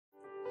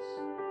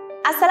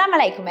Assalamu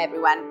alaikum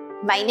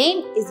everyone. My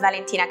name is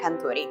Valentina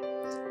Cantori.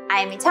 I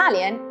am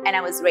Italian and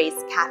I was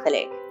raised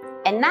Catholic.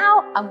 And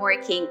now I'm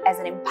working as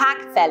an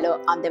MPAC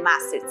fellow on the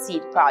Mustard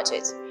Seed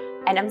Project.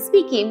 And I'm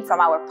speaking from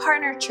our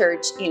partner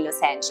church in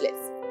Los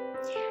Angeles.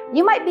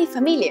 You might be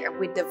familiar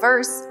with the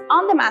verse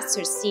on the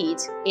mustard seed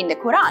in the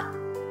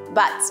Quran.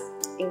 But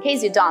in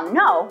case you don't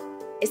know,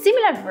 a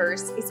similar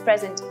verse is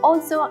present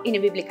also in a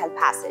biblical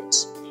passage.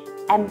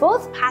 And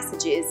both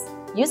passages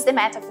use the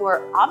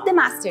metaphor of the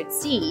mustard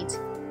seed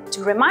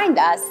to remind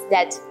us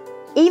that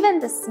even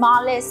the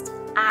smallest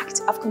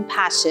act of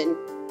compassion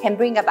can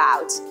bring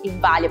about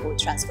invaluable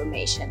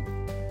transformation.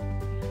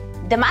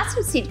 The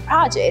Mustard Seed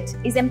Project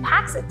is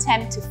MPAC's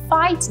attempt to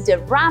fight the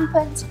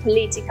rampant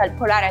political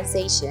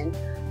polarization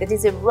that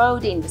is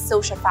eroding the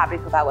social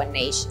fabric of our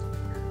nation,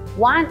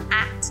 one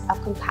act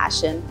of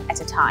compassion at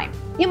a time.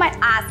 You might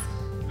ask,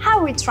 how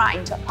are we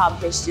trying to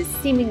accomplish this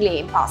seemingly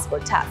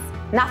impossible task?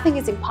 Nothing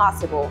is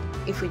impossible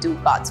if we do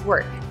God's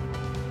work.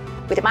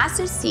 With the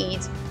Mustard Seed,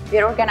 we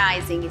are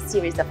organizing a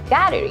series of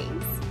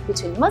gatherings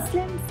between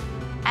Muslims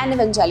and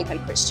evangelical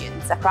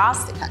Christians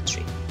across the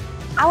country.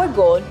 Our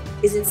goal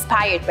is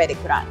inspired by the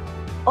Quran.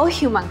 O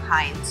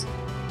humankind,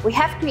 we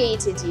have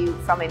created you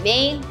from a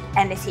male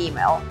and a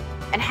female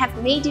and have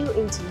made you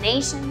into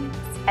nations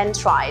and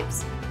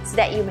tribes so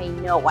that you may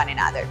know one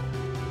another.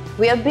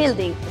 We are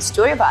building a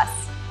story of us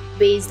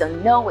based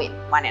on knowing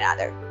one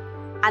another,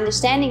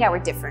 understanding our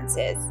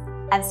differences,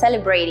 and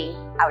celebrating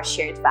our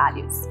shared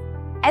values.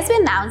 As we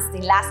announced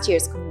in last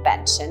year's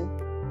convention,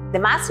 the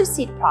Mustard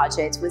Seed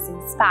Project was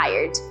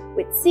inspired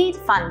with seed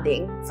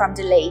funding from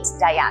the late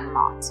Diane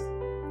Mott.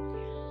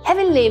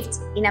 Having lived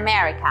in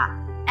America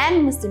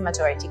and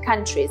Muslim-majority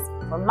countries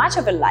for much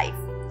of her life,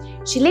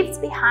 she leaves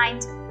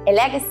behind a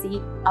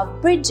legacy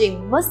of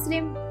bridging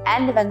Muslim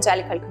and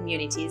evangelical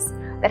communities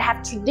that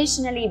have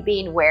traditionally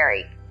been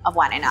wary of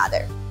one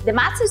another. The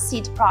Mustard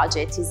Seed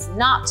Project is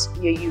not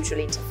your usual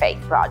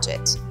interfaith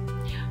project.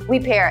 We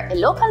pair a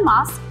local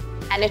mosque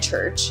and a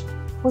church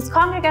whose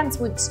congregants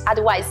would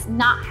otherwise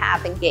not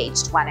have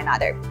engaged one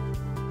another.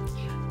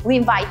 We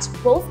invite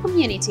both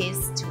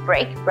communities to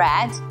break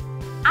bread,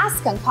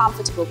 ask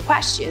uncomfortable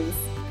questions,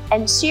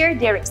 and share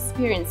their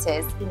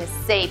experiences in a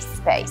safe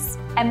space.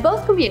 And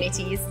both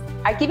communities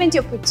are given the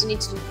opportunity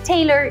to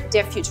tailor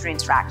their future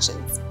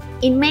interactions.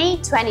 In May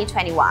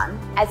 2021,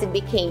 as it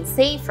became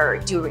safer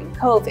during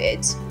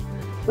COVID,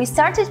 we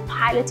started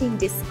piloting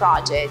this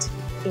project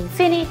in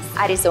Phoenix,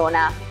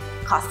 Arizona,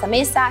 Costa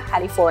Mesa,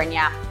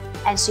 California,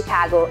 and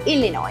Chicago,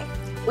 Illinois,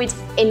 with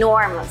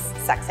enormous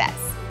success.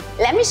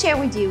 Let me share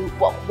with you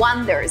what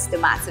wonders the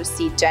Mustard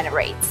Seed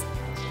generates.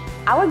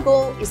 Our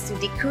goal is to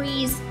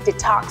decrease the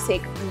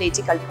toxic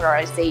political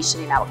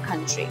polarization in our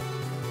country,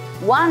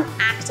 one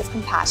act of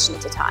compassion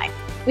at a time.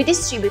 We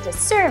distribute a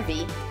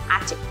survey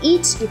after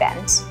each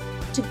event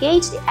to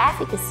gauge the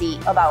efficacy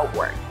of our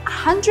work.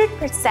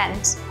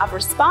 100% of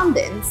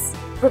respondents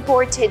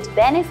reported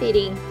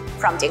benefiting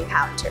from the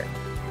encounter.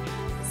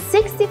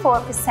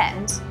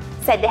 64%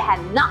 said they had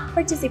not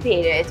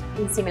participated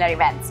in similar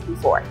events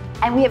before,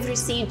 and we have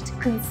received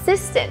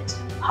consistent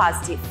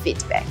positive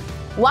feedback.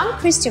 One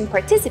Christian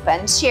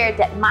participant shared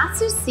that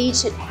Mustard Seed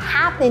should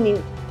happen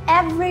in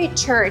every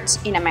church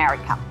in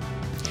America.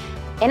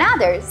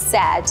 Another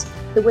said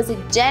there was a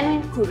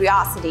genuine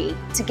curiosity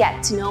to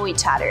get to know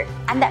each other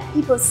and that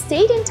people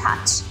stayed in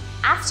touch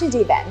after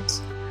the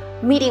event,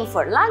 meeting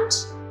for lunch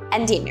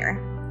and dinner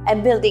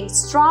and building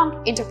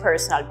strong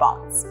interpersonal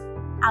bonds.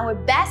 Our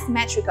best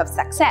metric of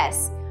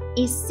success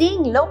is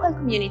seeing local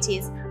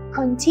communities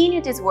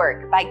continue this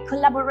work by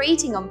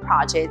collaborating on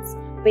projects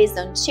based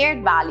on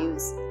shared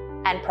values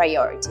and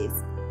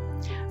priorities.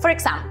 For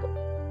example,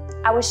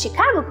 our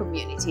Chicago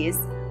communities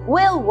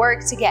will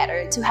work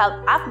together to help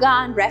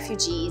Afghan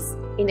refugees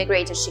in the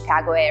greater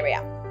Chicago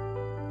area.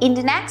 In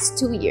the next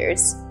 2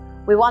 years,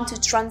 we want to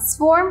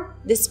transform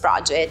this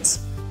project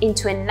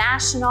into a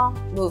national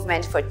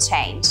movement for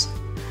change,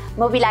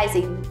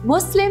 mobilizing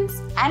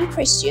Muslims and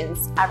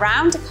Christians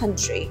around the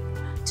country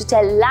to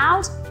tell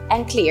loud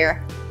and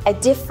clear a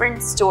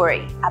different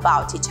story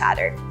about each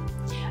other,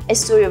 a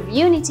story of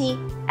unity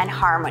and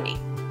harmony.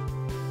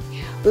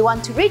 We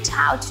want to reach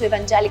out to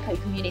evangelical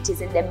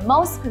communities in the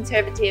most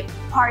conservative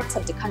parts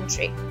of the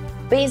country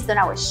based on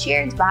our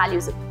shared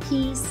values of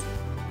peace,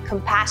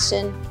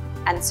 compassion,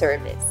 and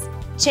service.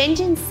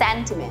 Changing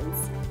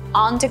sentiments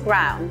on the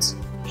ground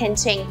can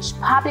change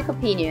public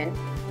opinion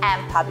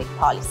and public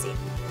policy.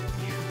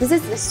 This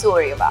is the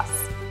story of us.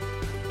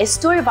 A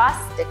story of us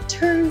that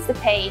turns the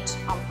page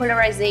on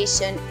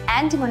polarization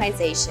and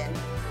demonization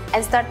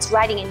and starts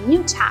writing a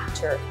new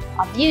chapter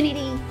of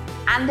unity,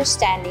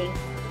 understanding,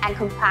 and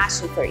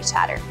compassion for each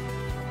other.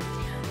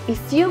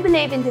 If you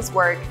believe in this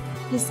work,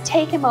 please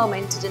take a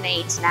moment to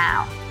donate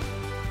now.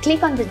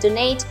 Click on the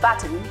donate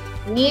button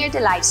near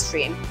the live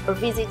stream or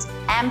visit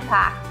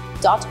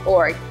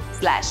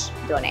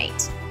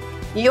mpac.org/donate.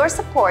 Your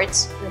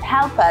support will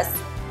help us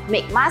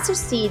make Mustard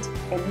Seed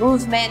a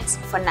movement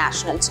for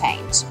national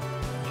change.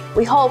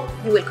 We hope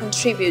you will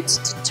contribute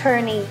to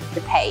turning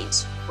the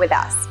page with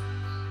us.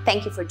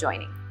 Thank you for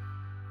joining.